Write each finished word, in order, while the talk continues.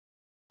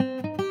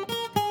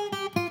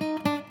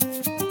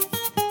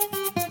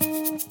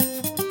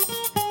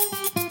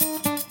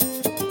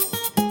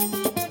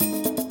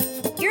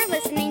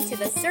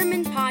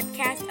sermon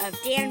podcast of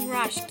Dan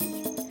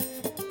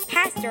Roschke,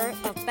 pastor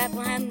of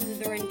Bethlehem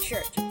Lutheran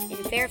Church in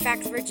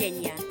Fairfax,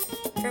 Virginia.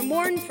 For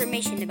more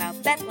information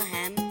about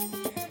Bethlehem,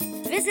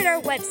 visit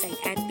our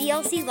website at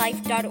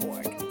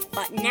blclife.org.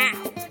 But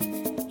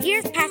now,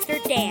 here's Pastor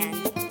Dan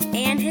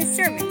and his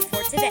sermon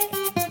for today.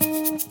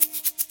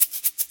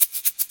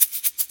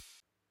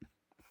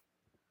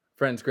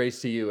 Friends,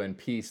 grace to you and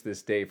peace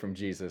this day from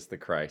Jesus the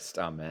Christ.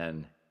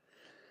 Amen.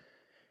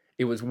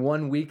 It was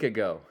 1 week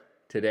ago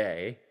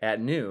today at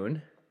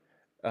noon.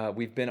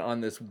 We've been on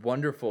this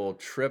wonderful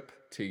trip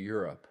to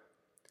Europe.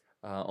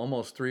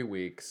 Almost 3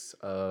 weeks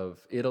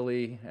of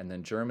Italy and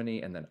then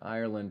Germany and then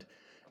Ireland.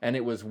 And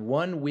it was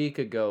 1 week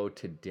ago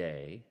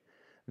today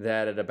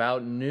that at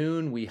about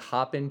noon we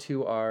hop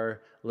into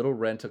our little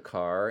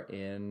rent-a-car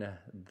in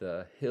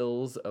the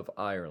hills of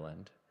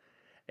Ireland.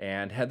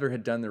 And Heather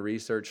had done the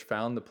research,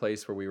 found the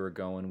place where we were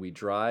going. We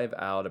drive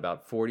out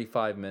about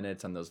 45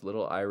 minutes on those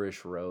little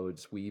Irish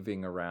roads,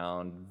 weaving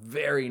around,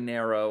 very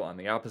narrow on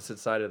the opposite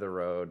side of the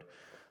road.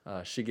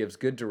 She gives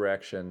good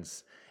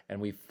directions,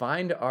 and we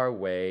find our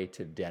way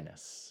to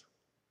Dennis.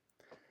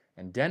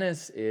 And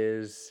Dennis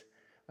is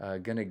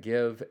going to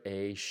give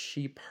a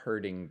sheep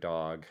herding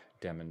dog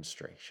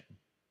demonstration.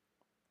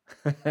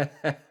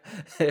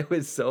 It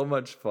was so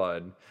much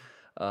fun.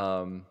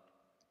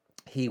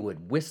 He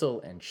would whistle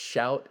and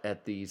shout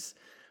at these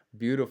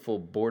beautiful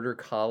border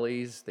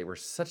collies. They were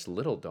such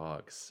little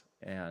dogs.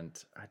 And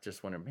I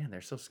just wondered, man,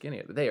 they're so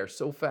skinny. They are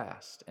so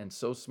fast and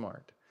so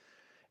smart.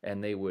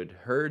 And they would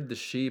herd the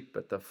sheep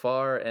at the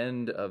far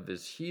end of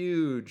this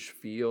huge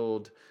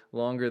field,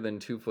 longer than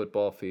 2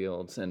 football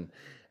fields. And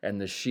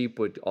the sheep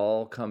would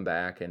all come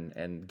back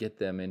and get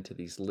them into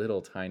these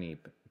little tiny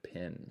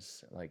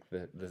pens, like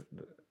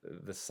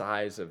the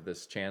size of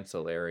this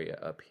chancel area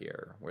up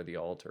here where the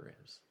altar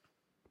is.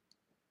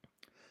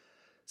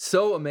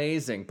 So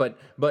amazing, but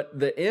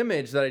the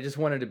image that I just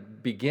wanted to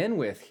begin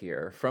with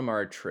here from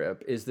our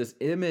trip is this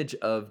image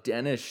of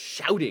Dennis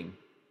shouting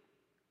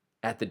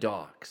at the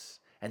dogs,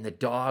 and the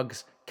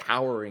dogs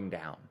cowering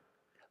down.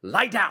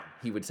 Lie down,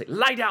 he would say,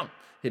 lie down.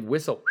 He'd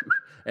whistle,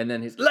 and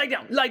then he's, lie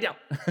down, lie down.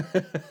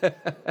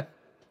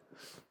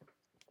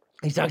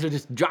 These dogs would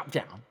just drop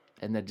down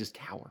and then just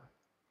cower.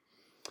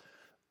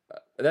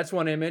 That's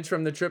one image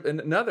from the trip. And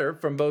another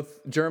from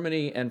both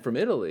Germany and from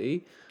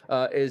Italy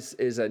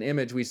is an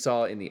image we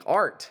saw in the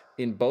art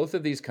in both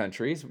of these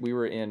countries. We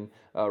were in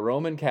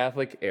Roman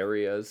Catholic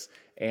areas,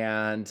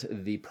 and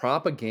the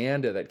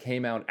propaganda that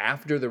came out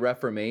after the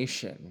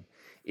Reformation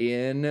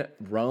in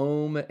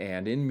Rome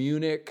and in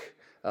Munich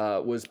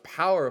was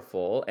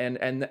powerful.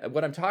 And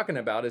what I'm talking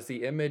about is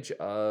the image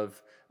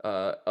of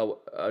a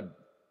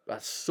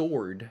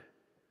sword,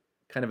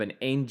 kind of an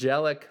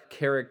angelic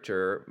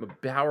character, a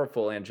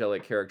powerful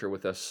angelic character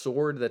with a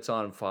sword that's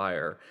on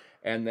fire.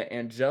 And the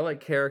angelic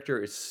character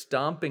is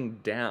stomping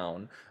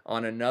down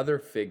on another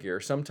figure.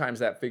 Sometimes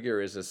that figure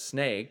is a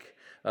snake.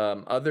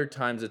 Other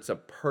times it's a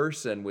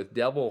person with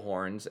devil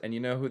horns. And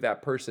you know who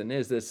that person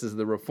is? This is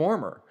the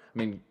Reformer. I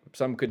mean,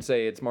 some could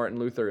say it's Martin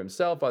Luther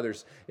himself.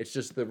 Others, it's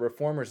just the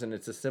Reformers, and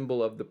it's a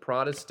symbol of the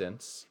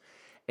Protestants.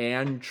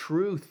 And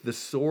truth, the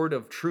sword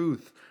of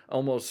truth,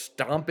 almost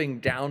stomping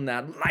down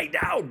that, lie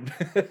down,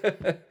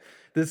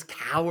 this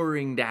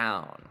cowering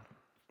down.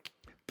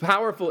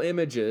 Powerful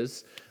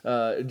images,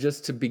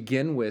 just to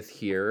begin with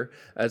here,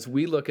 as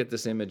we look at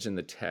this image in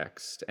the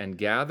text and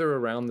gather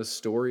around the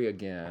story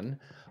again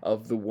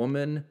of the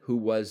woman who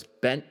was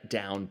bent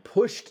down,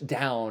 pushed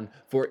down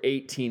for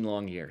 18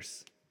 long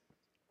years.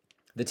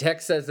 The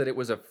text says that it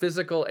was a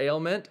physical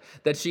ailment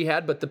that she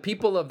had, but the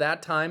people of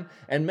that time,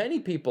 and many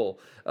people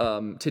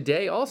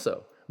today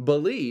also,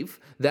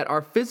 believe that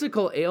our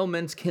physical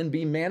ailments can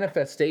be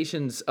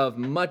manifestations of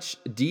much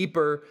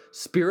deeper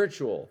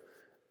spiritual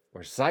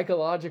or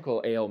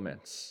psychological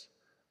ailments.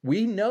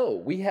 We know,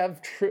 we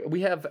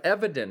have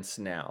evidence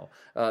now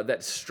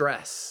that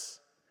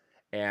stress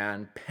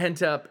and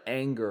pent-up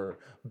anger,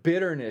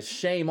 bitterness,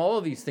 shame, all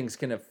of these things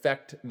can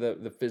affect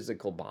the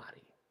physical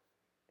body.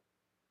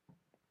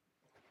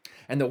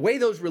 And the way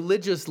those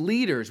religious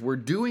leaders were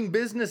doing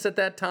business at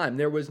that time,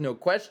 there was no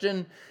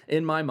question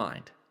in my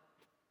mind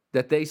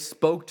that they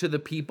spoke to the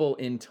people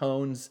in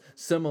tones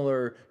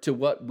similar to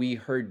what we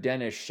heard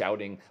Dennis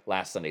shouting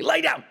last Sunday.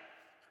 Lay down!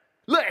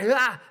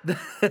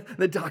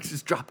 The dogs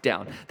just dropped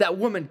down. That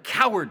woman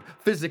cowered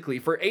physically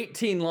for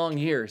 18 long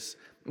years,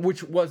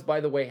 which was, by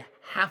the way,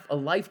 half a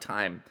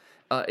lifetime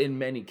in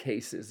many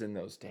cases in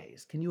those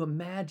days. Can you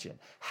imagine?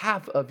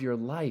 Half of your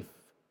life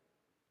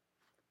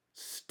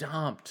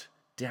stomped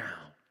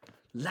down,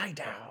 lie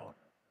down,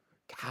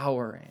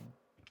 cowering.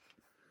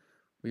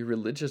 We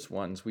religious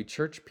ones, we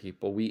church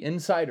people, we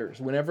insiders,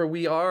 whenever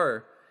we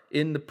are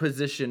in the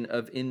position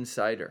of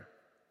insider,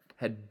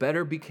 had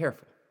better be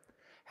careful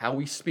how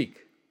we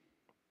speak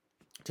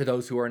to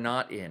those who are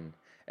not in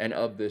and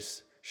of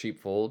this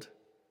sheepfold,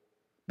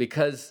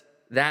 because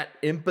that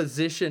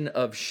imposition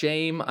of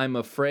shame, I'm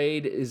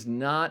afraid, is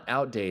not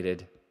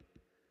outdated.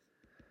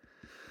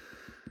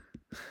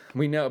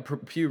 We know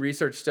Pew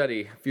Research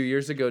study a few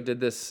years ago did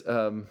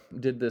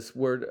this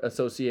word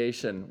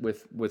association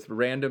with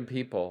random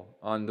people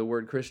on the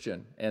word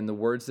Christian, and the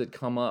words that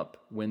come up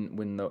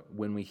when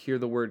we hear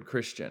the word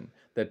Christian.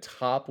 The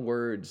top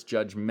words: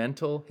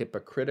 judgmental,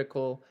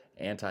 hypocritical,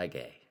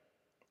 anti-gay.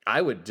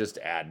 I would just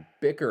add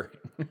bickering,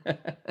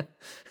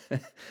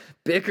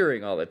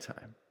 bickering all the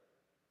time.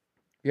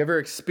 You ever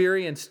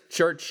experienced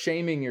church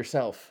shaming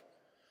yourself?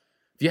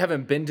 If you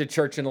haven't been to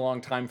church in a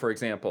long time, for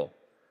example,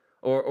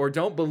 or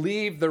don't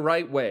believe the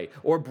right way,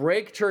 or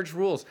break church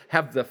rules,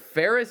 have the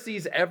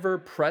Pharisees ever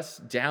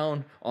pressed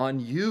down on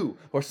you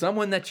or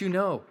someone that you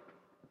know?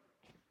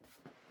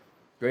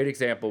 Great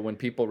example when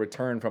people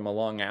return from a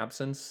long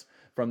absence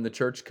from the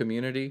church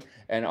community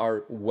and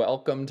are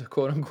welcomed,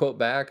 quote unquote,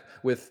 back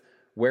with,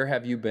 "Where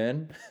have you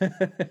been?"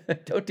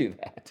 Don't do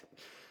that.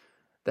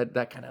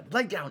 That kind of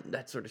lay down,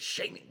 that sort of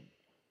shaming.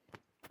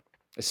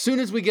 As soon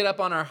as we get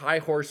up on our high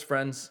horse,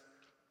 friends,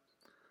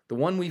 the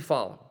one we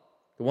follow,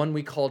 the one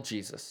we call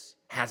Jesus,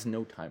 has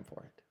no time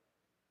for it.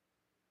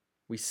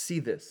 We see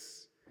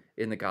this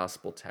in the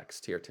gospel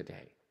text here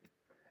today.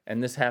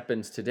 And this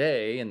happens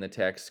today in the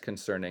text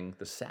concerning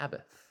the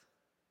Sabbath.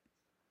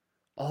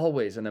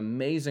 Always an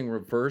amazing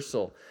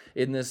reversal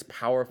in this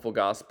powerful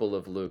gospel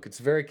of Luke. It's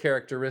very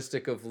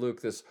characteristic of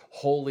Luke, this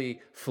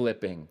holy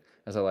flipping,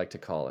 as I like to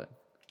call it.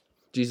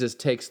 Jesus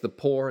takes the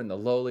poor and the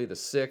lowly, the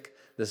sick,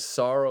 the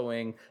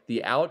sorrowing,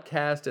 the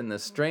outcast and the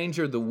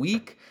stranger, the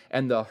weak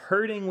and the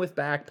hurting with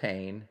back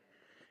pain,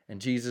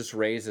 and Jesus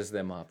raises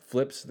them up,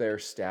 flips their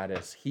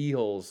status,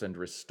 heals and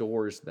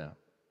restores them.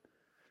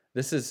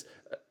 This has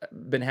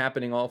been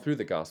happening all through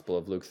the Gospel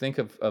of Luke. Think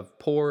of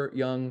poor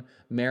young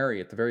Mary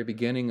at the very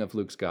beginning of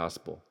Luke's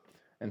Gospel.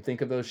 And think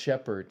of those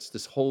shepherds,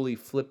 this holy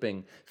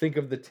flipping. Think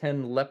of the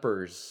 10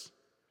 lepers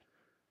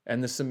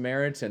and the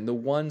Samaritan. The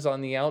ones on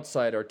the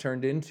outside are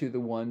turned into the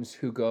ones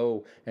who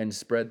go and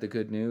spread the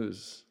good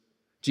news.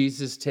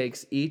 Jesus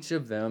takes each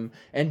of them,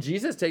 and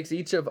Jesus takes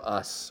each of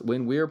us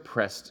when we're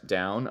pressed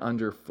down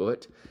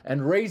underfoot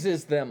and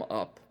raises them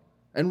up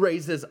and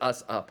raises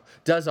us up,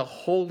 does a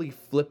holy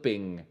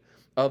flipping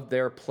of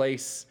their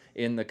place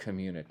in the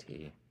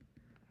community.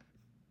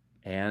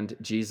 And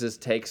Jesus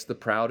takes the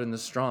proud and the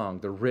strong,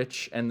 the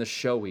rich and the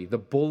showy, the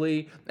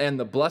bully and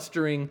the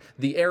blustering,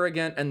 the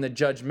arrogant and the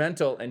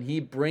judgmental, and he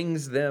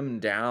brings them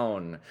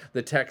down.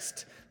 The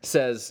text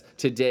says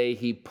today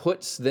he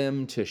puts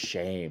them to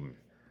shame.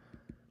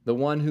 The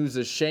one who's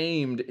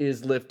ashamed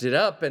is lifted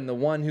up, and the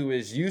one who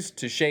is used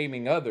to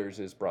shaming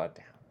others is brought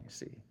down, you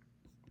see.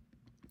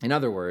 In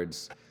other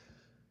words,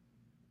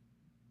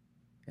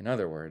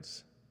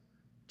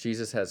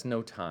 Jesus has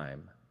no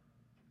time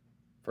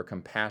for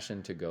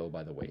compassion to go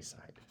by the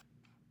wayside.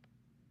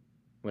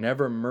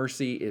 Whenever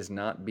mercy is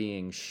not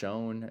being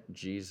shown,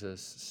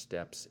 Jesus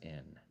steps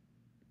in.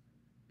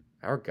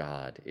 Our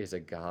God is a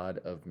God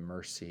of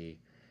mercy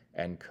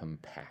and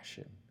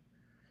compassion,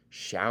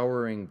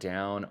 showering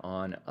down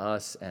on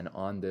us and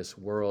on this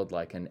world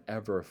like an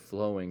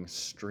ever-flowing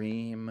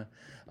stream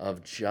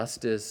of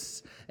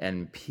justice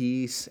and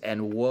peace,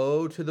 and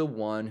woe to the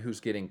one who's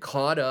getting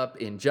caught up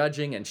in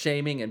judging and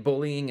shaming and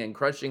bullying and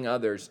crushing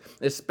others,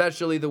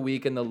 especially the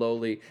weak and the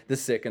lowly, the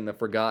sick and the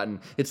forgotten.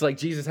 It's like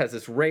Jesus has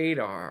this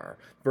radar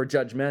for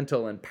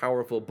judgmental and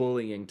powerful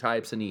bullying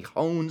types, and he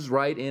hones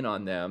right in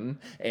on them,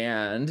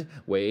 and,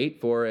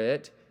 wait for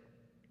it,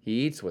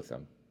 he eats with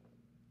them.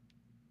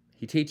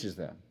 He teaches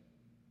them.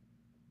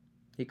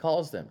 He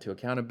calls them to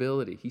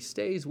accountability. He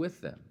stays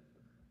with them.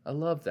 I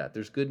love that.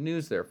 There's good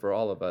news there for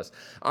all of us.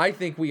 I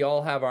think we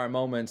all have our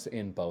moments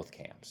in both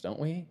camps, don't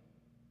we?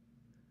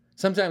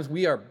 Sometimes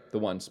we are the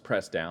ones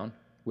pressed down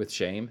with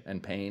shame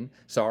and pain,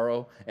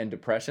 sorrow and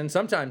depression.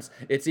 Sometimes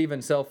it's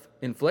even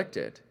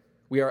self-inflicted.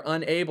 We are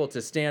unable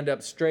to stand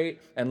up straight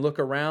and look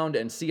around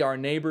and see our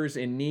neighbors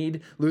in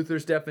need.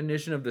 Luther's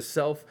definition of the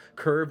self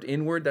curved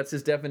inward, that's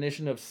his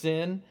definition of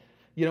sin.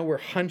 We're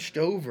hunched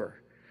over.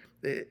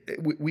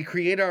 We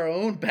create our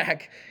own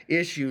back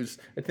issues.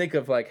 I think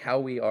of like how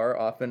we are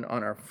often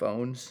on our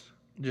phones,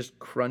 just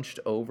crunched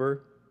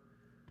over.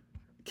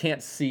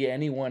 Can't see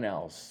anyone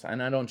else.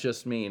 And I don't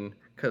just mean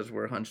because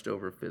we're hunched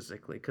over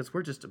physically, because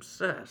we're just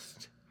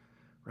obsessed,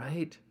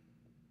 right?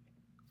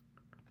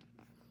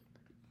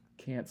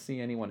 Can't see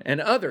anyone.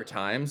 And other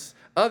times,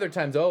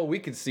 we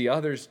can see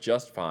others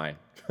just fine.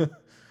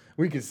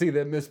 We can see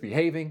them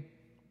misbehaving.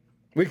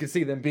 We can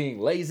see them being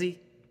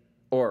lazy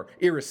or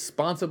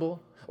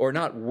irresponsible, or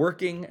not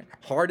working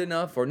hard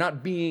enough, or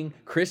not being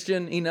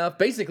Christian enough,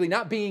 basically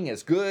not being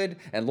as good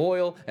and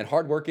loyal and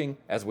hardworking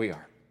as we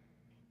are.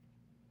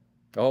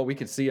 Oh, we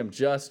can see them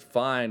just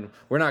fine.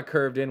 We're not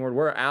curved inward.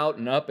 We're out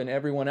and up in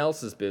everyone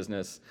else's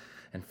business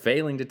and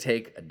failing to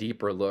take a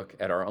deeper look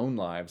at our own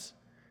lives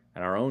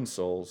and our own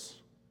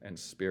souls and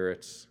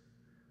spirits.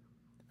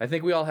 I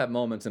think we all have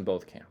moments in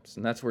both camps,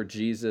 and that's where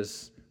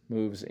Jesus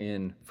moves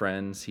in,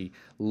 friends. He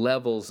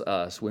levels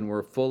us when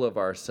we're full of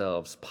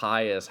ourselves,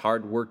 pious,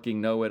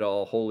 hardworking,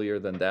 know-it-all, holier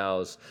than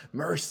thous.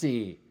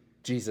 Mercy,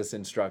 Jesus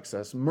instructs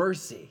us,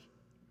 mercy.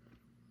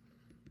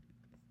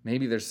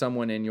 Maybe there's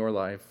someone in your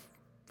life,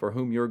 for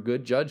whom your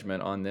good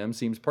judgment on them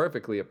seems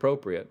perfectly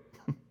appropriate.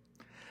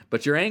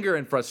 But your anger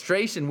and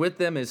frustration with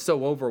them is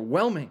so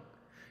overwhelming.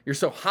 You're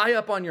so high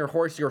up on your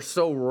horse, you're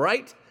so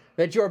right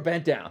that you're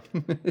bent down.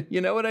 You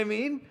know what I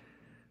mean?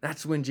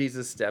 That's when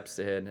Jesus steps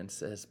in and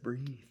says,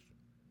 breathe,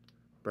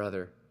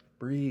 brother,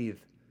 breathe,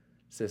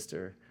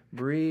 sister,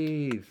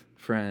 breathe,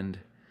 friend,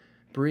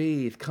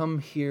 breathe, come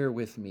here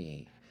with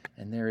me.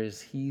 And there is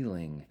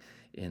healing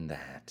in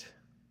that.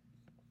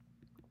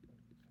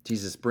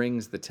 Jesus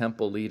brings the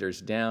temple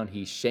leaders down.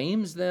 He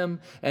shames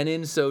them, and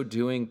in so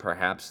doing,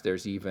 perhaps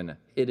there's even a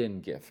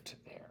hidden gift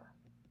there.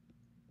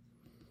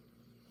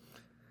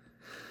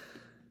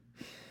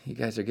 You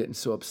guys are getting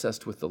so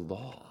obsessed with the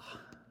law,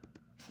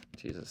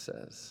 Jesus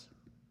says.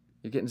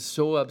 You're getting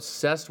so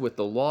obsessed with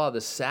the law,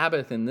 the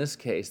Sabbath in this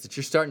case, that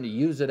you're starting to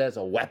use it as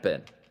a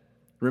weapon.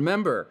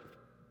 Remember,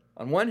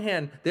 on one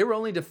hand, they were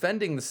only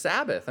defending the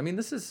Sabbath. I mean,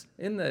 this is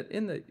in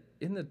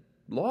the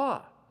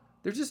law.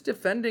 They're just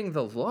defending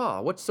the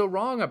law. What's so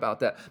wrong about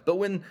that? But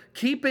when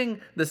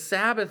keeping the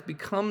Sabbath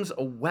becomes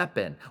a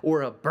weapon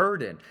or a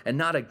burden and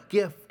not a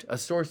gift, a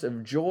source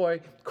of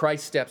joy,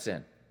 Christ steps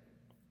in.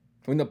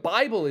 When the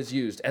Bible is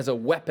used as a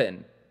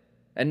weapon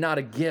and not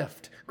a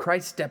gift,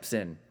 Christ steps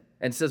in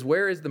and says,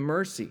 where is the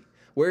mercy?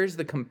 Where is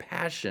the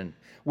compassion?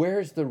 Where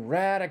is the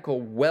radical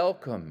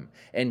welcome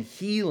and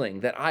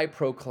healing that I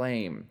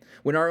proclaim?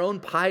 When our own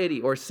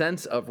piety or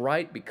sense of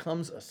right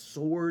becomes a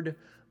sword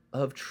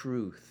of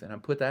truth, and I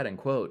put that in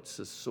quotes,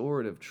 a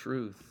sword of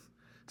truth,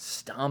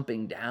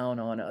 stomping down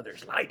on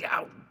others. Lie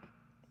down.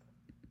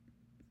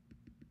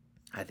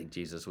 I think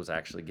Jesus was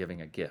actually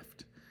giving a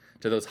gift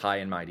to those high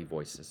and mighty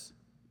voices,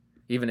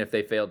 even if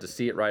they failed to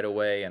see it right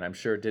away, and I'm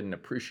sure didn't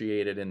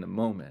appreciate it in the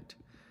moment.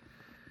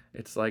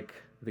 It's like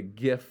the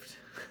gift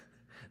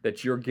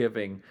that you're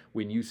giving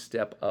when you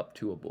step up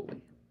to a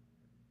bully.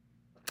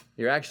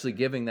 You're actually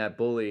giving that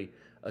bully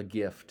a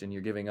gift, and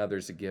you're giving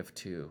others a gift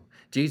too.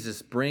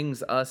 Jesus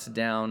brings us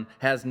down,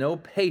 has no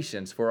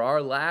patience for our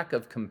lack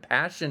of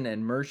compassion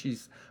and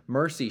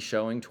mercy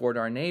showing toward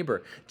our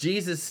neighbor.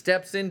 Jesus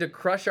steps in to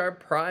crush our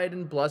pride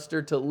and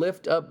bluster, to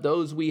lift up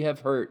those we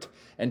have hurt,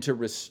 and to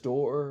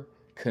restore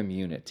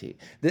community.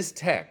 This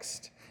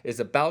text is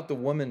about the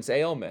woman's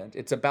ailment.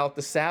 It's about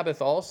the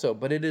Sabbath also,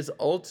 but it is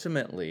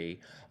ultimately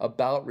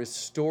about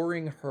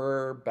restoring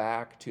her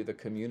back to the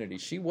community.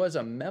 She was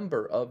a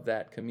member of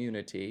that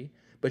community,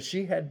 but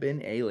she had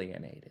been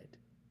alienated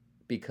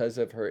because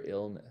of her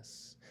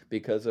illness,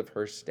 because of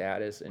her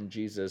status, and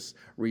Jesus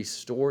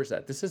restores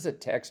that. This is a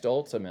text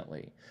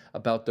ultimately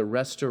about the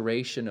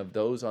restoration of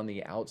those on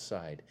the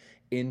outside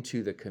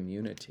into the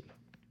community.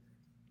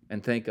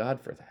 And thank God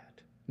for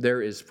that.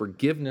 There is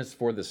forgiveness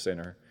for the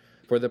sinner,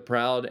 for the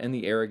proud and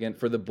the arrogant,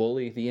 for the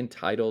bully, the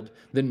entitled,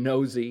 the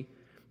nosy.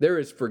 There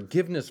is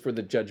forgiveness for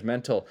the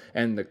judgmental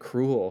and the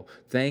cruel.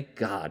 Thank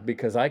God,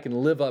 because I can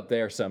live up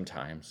there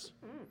sometimes.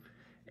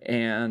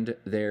 And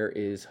there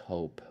is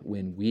hope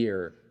when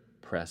we're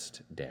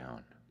pressed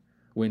down,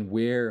 when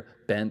we're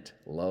bent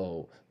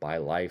low by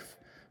life,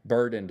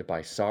 burdened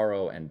by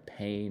sorrow and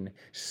pain,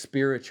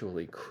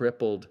 spiritually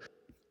crippled,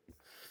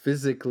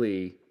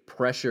 physically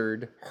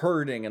pressured,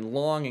 hurting, and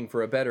longing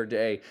for a better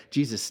day.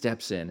 Jesus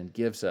steps in and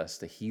gives us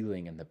the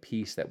healing and the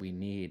peace that we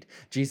need.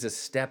 Jesus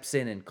steps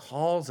in and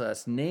calls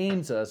us,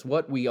 names us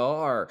what we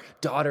are: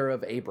 daughter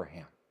of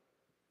Abraham,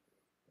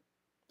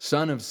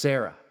 son of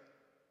Sarah,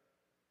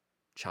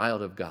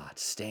 child of God.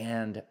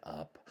 Stand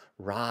up,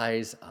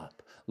 rise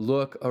up,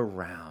 look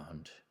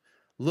around,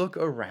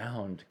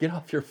 get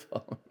off your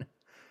phone.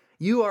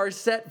 You are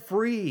set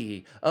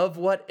free of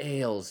what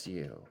ails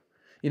you.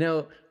 You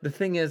know, the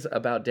thing is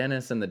about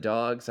Dennis and the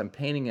dogs, I'm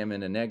painting him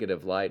in a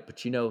negative light,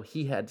 but you know,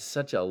 he had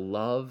such a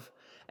love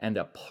and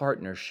a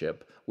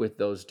partnership with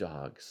those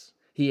dogs.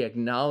 He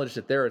acknowledged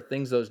that there are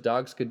things those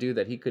dogs could do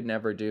that he could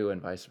never do,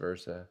 and vice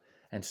versa.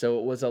 And so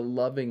it was a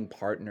loving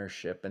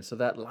partnership. And so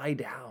that lie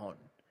down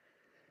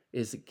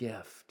is a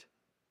gift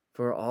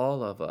for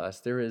all of us.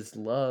 There is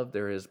love,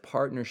 there is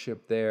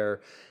partnership there.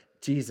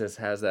 Jesus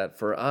has that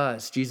for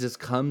us. Jesus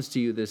comes to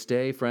you this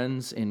day,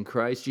 friends, in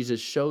Christ. Jesus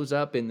shows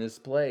up in this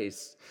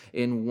place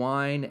in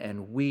wine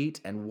and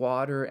wheat and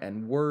water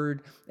and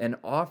word, and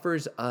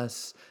offers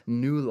us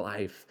new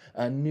life,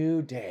 a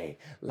new day.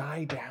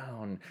 Lie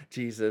down,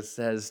 Jesus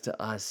says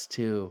to us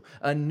too.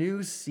 A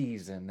new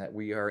season that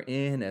we are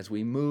in as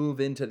we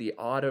move into the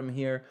autumn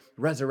here.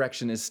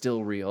 Resurrection is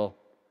still real.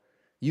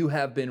 You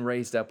have been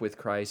raised up with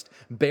Christ,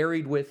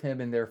 buried with him,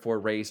 and therefore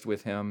raised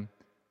with him.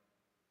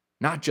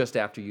 Not just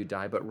after you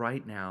die, but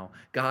right now.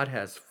 God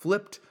has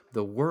flipped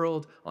the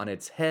world on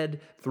its head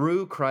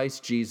through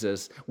Christ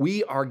Jesus.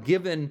 We are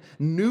given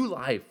new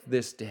life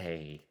this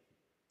day.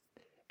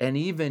 And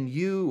even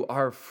you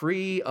are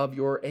free of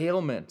your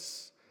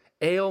ailments.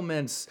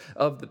 Ailments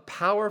of the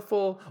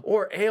powerful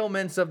or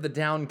ailments of the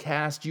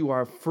downcast. You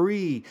are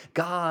free.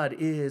 God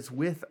is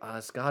with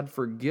us. God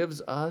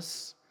forgives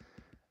us.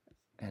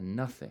 And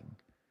nothing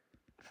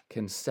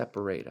can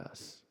separate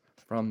us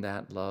from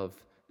that love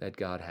that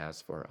God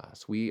has for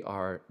us. We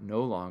are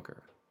no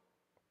longer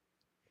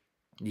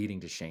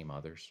needing to shame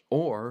others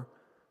or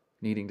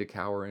needing to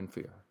cower in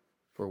fear,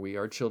 for we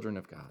are children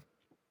of God,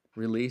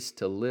 released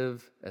to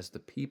live as the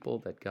people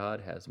that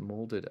God has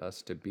molded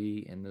us to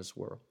be in this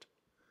world,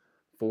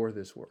 for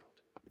this world.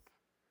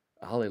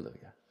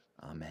 Hallelujah.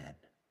 Amen.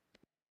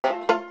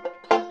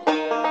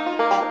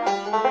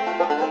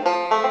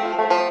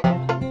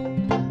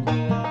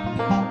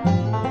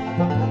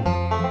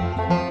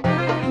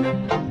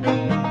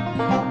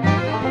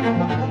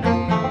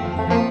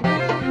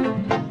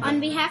 On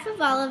behalf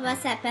of all of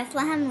us at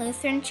Bethlehem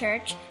Lutheran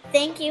Church,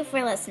 thank you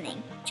for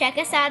listening. Check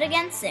us out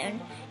again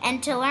soon,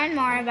 and to learn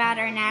more about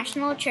our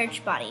national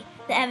church body,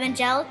 the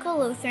Evangelical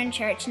Lutheran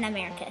Church in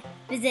America,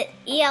 visit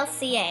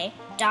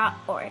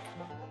elca.org.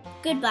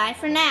 Goodbye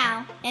for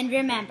now, and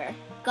remember,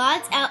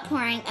 God's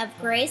outpouring of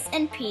grace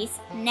and peace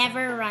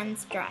never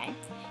runs dry.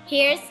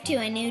 Here's to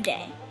a new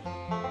day.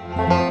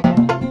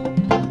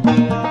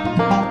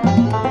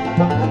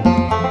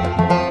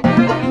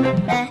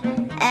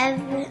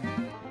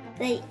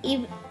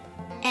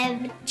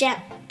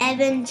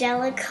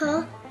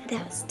 Evangelical.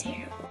 That was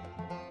terrible.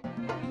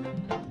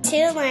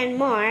 To learn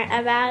more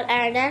about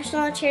our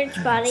national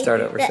church body.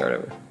 Start over.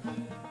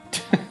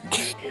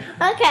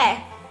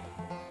 Okay.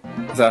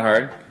 Is that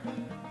hard?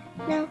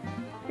 No,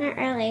 not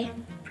really.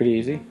 Pretty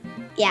easy?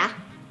 Yeah.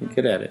 You're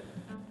good at it.